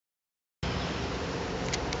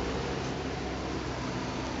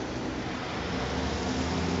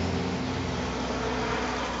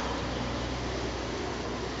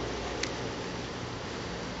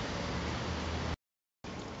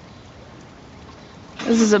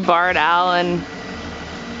This is a barred owl, and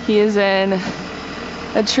he is in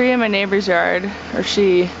a tree in my neighbor's yard, or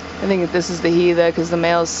she. I think this is the he though, because the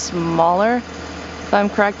male is smaller, if I'm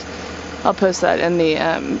correct. I'll post that in the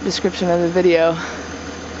description of the video.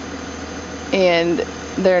 And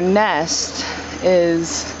their nest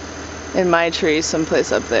is in my tree,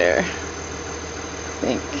 someplace up there, I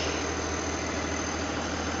think.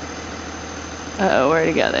 Uh-oh, where'd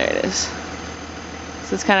it go? There it is.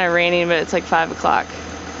 So it's kind of raining, but it's like 5 o'clock.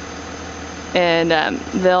 And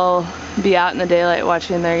they'll be out in the daylight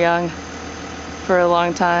watching their young for a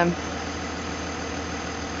long time.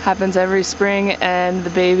 Happens every spring, and the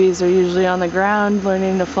babies are usually on the ground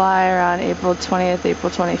learning to fly around April 20th,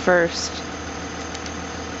 April 21st.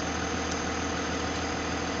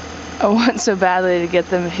 I want so badly to get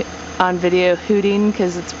them on video hooting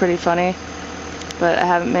because it's pretty funny, but I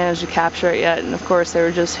haven't managed to capture it yet, and of course they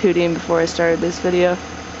were just hooting before I started this video.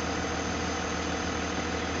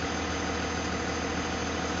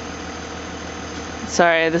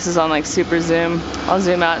 Sorry, this is on like super zoom. I'll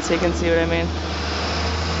zoom out so you can see what I mean.